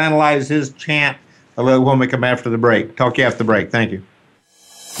Brock. We'll analyze his chant a little when we come after the break. Talk to you after the break. Thank you.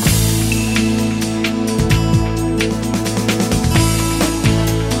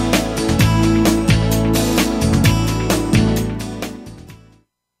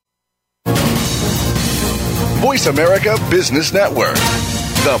 Voice America Business Network,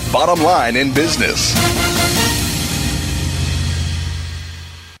 the bottom line in business.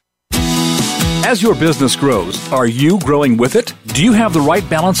 As your business grows, are you growing with it? Do you have the right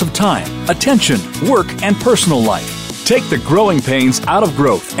balance of time, attention, work, and personal life? Take the growing pains out of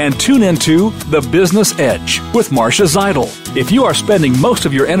growth and tune into The Business Edge with Marcia Zeidel. If you are spending most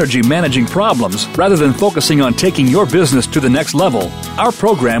of your energy managing problems rather than focusing on taking your business to the next level, our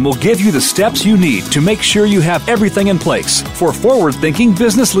program will give you the steps you need to make sure you have everything in place for forward-thinking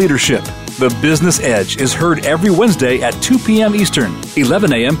business leadership. The Business Edge is heard every Wednesday at 2 p.m. Eastern,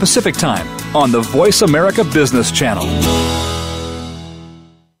 11 a.m. Pacific Time on the Voice America Business Channel.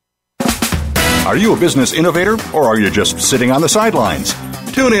 Are you a business innovator or are you just sitting on the sidelines?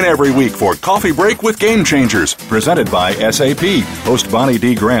 Tune in every week for Coffee Break with Game Changers, presented by SAP. Host Bonnie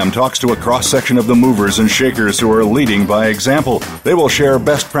D. Graham talks to a cross-section of the movers and shakers who are leading by example. They will share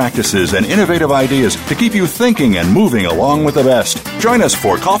best practices and innovative ideas to keep you thinking and moving along with the best. Join us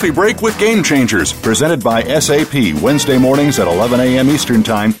for Coffee Break with Game Changers, presented by SAP, Wednesday mornings at 11 a.m. Eastern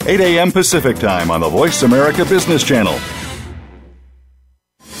Time, 8 a.m. Pacific Time on the Voice America Business Channel.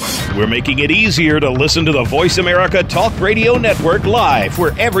 We're making it easier to listen to the Voice America Talk Radio Network live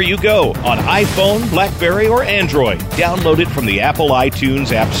wherever you go on iPhone, BlackBerry, or Android. Download it from the Apple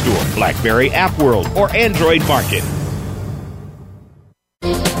iTunes App Store, BlackBerry App World, or Android Market.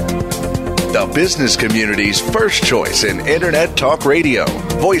 The business community's first choice in Internet Talk Radio.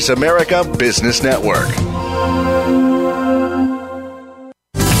 Voice America Business Network.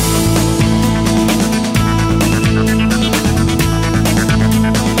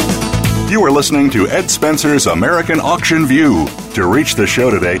 You are listening to Ed Spencer's American Auction View. To reach the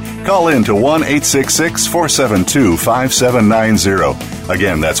show today, call in to 1-866-472-5790.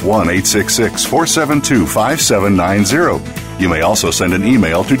 Again, that's 1-866-472-5790. You may also send an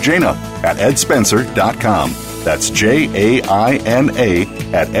email to Jana at edspencer.com. That's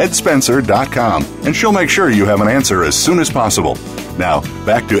JAINA at edspencer.com. And she'll make sure you have an answer as soon as possible. Now,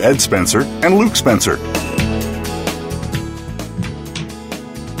 back to Ed Spencer and Luke Spencer.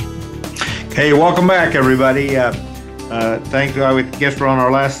 Hey, welcome back, everybody. Thank you. I guess we're on our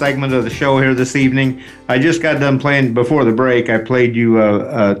last segment of the show here this evening. I just got done playing before the break. I played you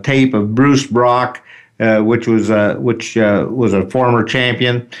a tape of Bruce Brock, which was a former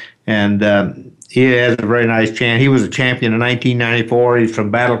champion, and he has a very nice chant. He was a champion in 1994. He's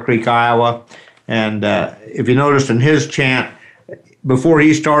from Battle Creek, Iowa, and if you noticed in his chant, before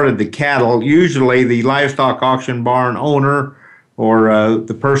he started the cattle, usually the livestock auction barn owner or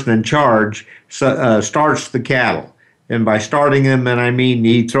the person in charge starts the cattle. And by starting them, and I mean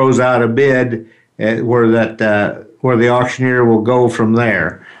he throws out a bid where the auctioneer will go from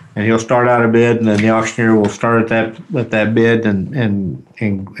there. And he'll start out a bid, and then the auctioneer will start at that bid and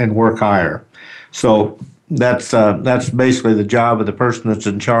work higher. So that's basically the job of the person that's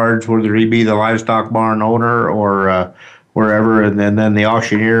in charge, whether he be the livestock barn owner or wherever. And then the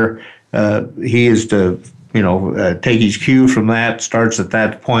auctioneer, he is to take his cue from that, starts at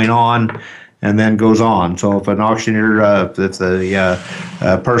that point on, and then goes on. So if an auctioneer, if the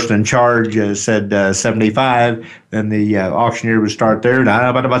person in charge said 75, then the auctioneer would start there.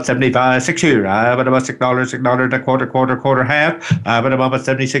 But about 75, 6 here. But about $6, a quarter, half. But about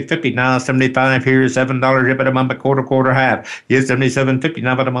 76.50. Now 75 here, $7. But about quarter, half. Yes, 77.50.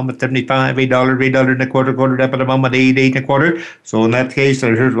 Now but about 75, $8 and a quarter, but about 8 and a quarter. So in that case,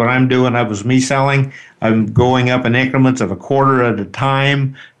 here's what I'm doing. That was me selling. I'm going up in increments of a quarter at a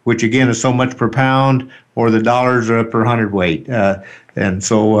time, which again is so much per pound, or the dollars are per hundredweight. And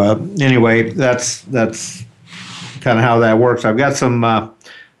so anyway, that's kind of how that works. I've got some. I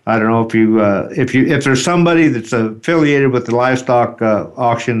don't know if there's somebody that's affiliated with the livestock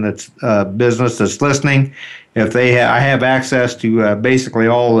auction that's business that's listening. If I have access to basically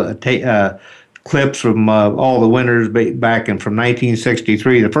all the clips from all the winners back from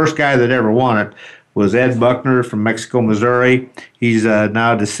 1963. The first guy that ever won it was Ed Buckner from Mexico, Missouri. He's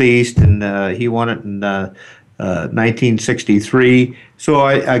now deceased, and he won it in 1963. So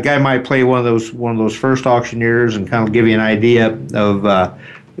a guy might play one of those first auctioneers and kind of give you an idea of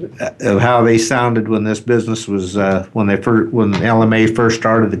how they sounded when this business was when LMA first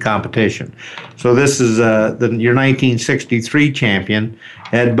started the competition. So this is your 1963 champion,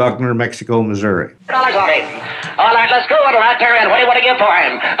 Ed Buckner, Mexico, Missouri. All right, let's go right there. And what do you want to give for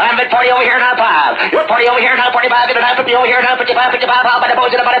him? I'm at 40 over here now, 5. You're 40 over here now, 45. You're now 50 over here now, 55, 55. How about the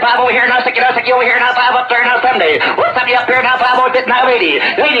boys in about 5 over here now, 60 over here now, 5 up there now, 70. What's 70 up here now, 5 over 50 now, 80.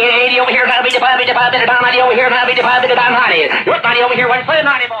 80 over here now, 85, 85, down 90 over here now, 85, down 90. You're 90 over here,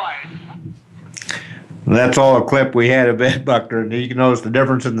 90, boys. That's all a clip we had of Ed Buckner, and you can notice the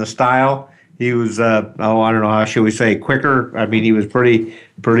difference in the style. He was, I don't know, how should we say, quicker? I mean, he was pretty.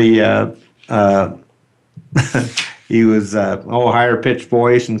 He was higher pitched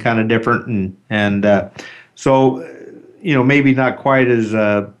voice and kind of different, and so maybe not quite as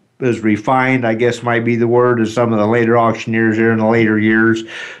refined, I guess might be the word, as some of the later auctioneers here in the later years.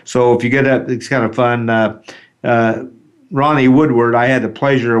 So if you get up, it's kind of fun. Ronnie Woodward, I had the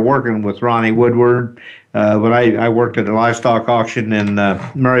pleasure of working with Ronnie Woodward when I worked at a livestock auction in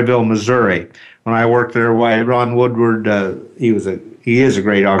Maryville, Missouri. When I worked there, Ron Woodward, he is a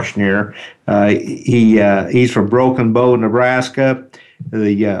great auctioneer. He's from Broken Bow, Nebraska.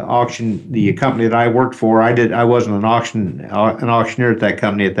 The company that I worked for, I wasn't an auctioneer at that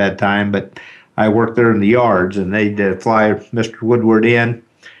company at that time, but I worked there in the yards, and they'd fly Mr. Woodward in,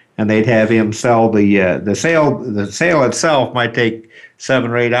 and they'd have him sell the sale. The sale itself might take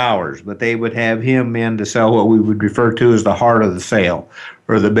 7 or 8 hours, but they would have him in to sell what we would refer to as the heart of the sale,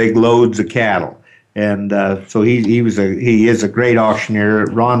 or the big loads of cattle. And so he is a great auctioneer.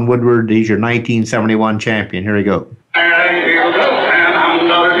 Ron Woodward, he's your 1971 champion. Here we go.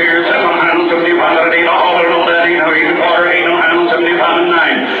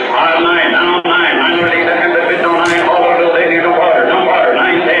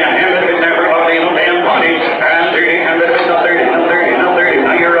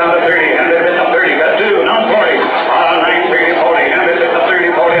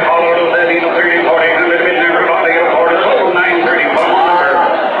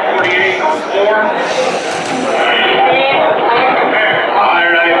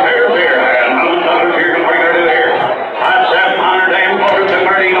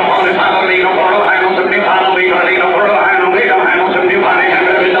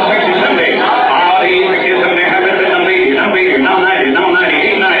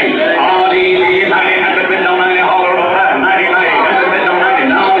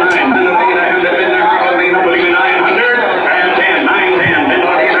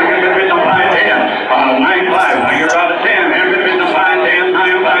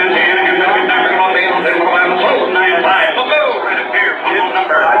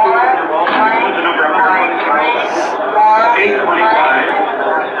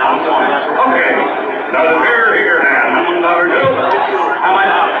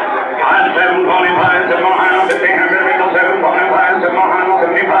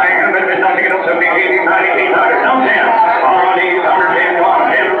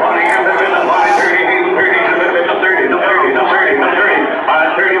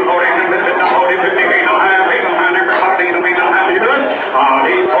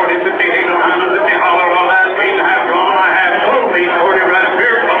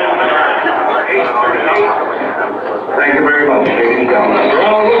 Thank you very much, ladies and gentlemen.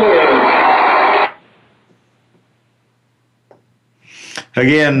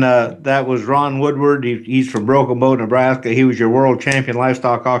 Again, that was Ron Woodward. He's from Broken Bow, Nebraska. He was your world champion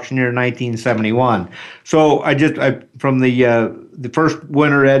livestock auctioneer in 1971. So from the first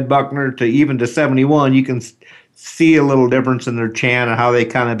winner, Ed Buckner, to even to 71, you can see a little difference in their chant and how they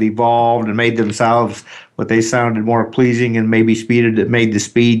kind of evolved and made themselves what they sounded more pleasing, and maybe made the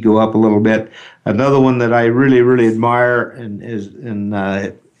speed go up a little bit. Another one that I really, really admire and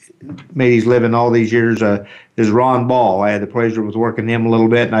made his living all these years is Ron Ball. I had the pleasure of working him a little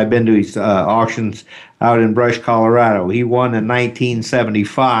bit, and I've been to his auctions out in Brush, Colorado. He won in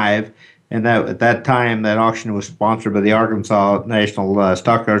 1975, and at that time that auction was sponsored by the Arkansas National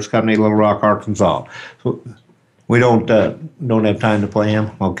Stockyards Company, Little Rock, Arkansas. So we don't have time to play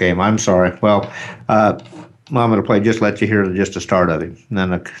him. Okay, I'm sorry. Well, I'm going to play. Just let you hear just the start of him, and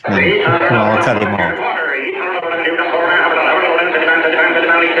then I'll cut him off.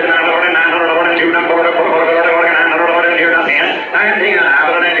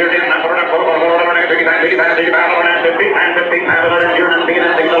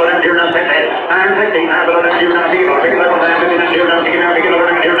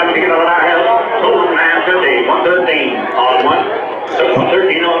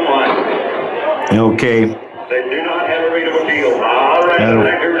 Okay. They do not have a readable deal. All right.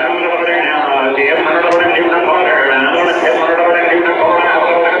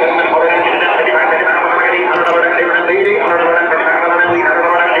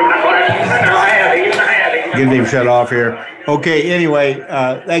 Get him shut off here. Okay, anyway,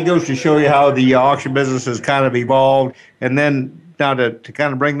 that goes to show you how the auction business has kind of evolved. And then now to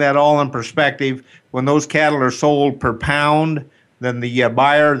kind of bring that all in perspective, when those cattle are sold per pound, then the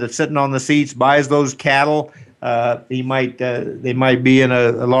buyer that's sitting on the seats buys those cattle. They might be in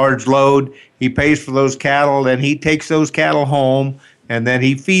a large load. He pays for those cattle, then he takes those cattle home, and then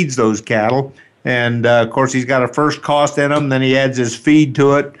he feeds those cattle. And of course, he's got a first cost in them. Then he adds his feed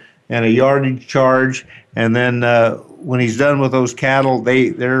to it and a yardage charge. And then when he's done with those cattle,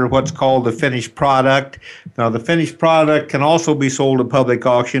 they're what's called the finished product. Now, the finished product can also be sold at public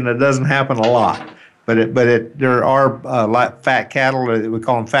auction. It doesn't happen a lot, but there are fat cattle. We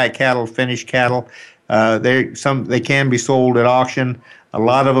call them fat cattle, finished cattle. They can be sold at auction. A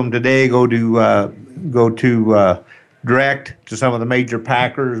lot of them today go to direct to some of the major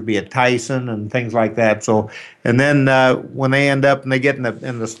packers, be it Tyson and things like that. So, and then when they end up and they get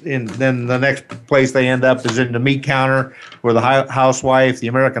then the next place they end up is in the meat counter, where the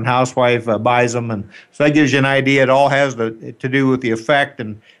American housewife buys them, and so that gives you an idea. It all has to do with the effect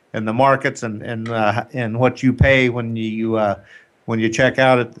and the markets and what you pay when you when you check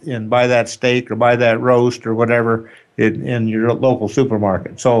out and buy that steak or buy that roast or whatever in your local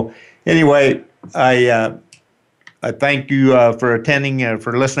supermarket. So anyway, I thank you for attending,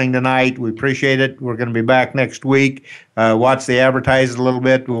 for listening tonight. We appreciate it. We're going to be back next week. Watch the advertises a little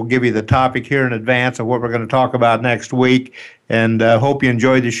bit. We'll give you the topic here in advance of what we're going to talk about next week. And hope you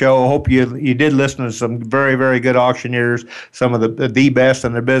enjoyed the show. Hope you did listen to some very, very good auctioneers, some of the best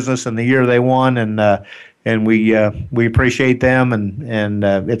in their business and the year they won. And we appreciate them, and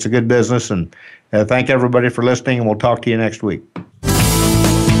it's a good business. And thank everybody for listening, and we'll talk to you next week.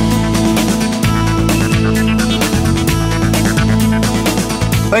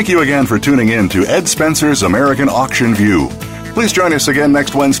 Thank you again for tuning in to Ed Spencer's American Auction View. Please join us again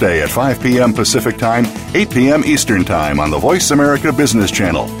next Wednesday at 5 p.m. Pacific Time, 8 p.m. Eastern Time on the Voice America Business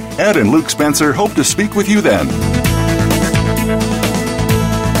Channel. Ed and Luke Spencer hope to speak with you then.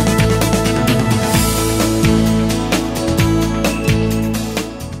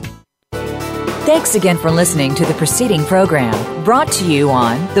 Thanks again for listening to the preceding program, brought to you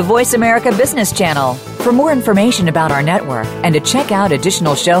on the Voice America Business Channel. For more information about our network and to check out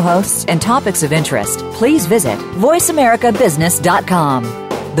additional show hosts and topics of interest, please visit voiceamericabusiness.com.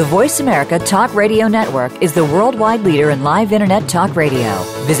 The Voice America Talk Radio Network is the worldwide leader in live Internet talk radio.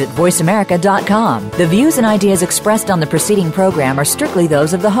 Visit voiceamerica.com. The views and ideas expressed on the preceding program are strictly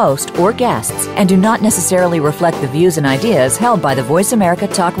those of the host or guests and do not necessarily reflect the views and ideas held by the Voice America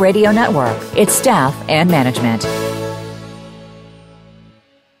Talk Radio Network, its staff, and management.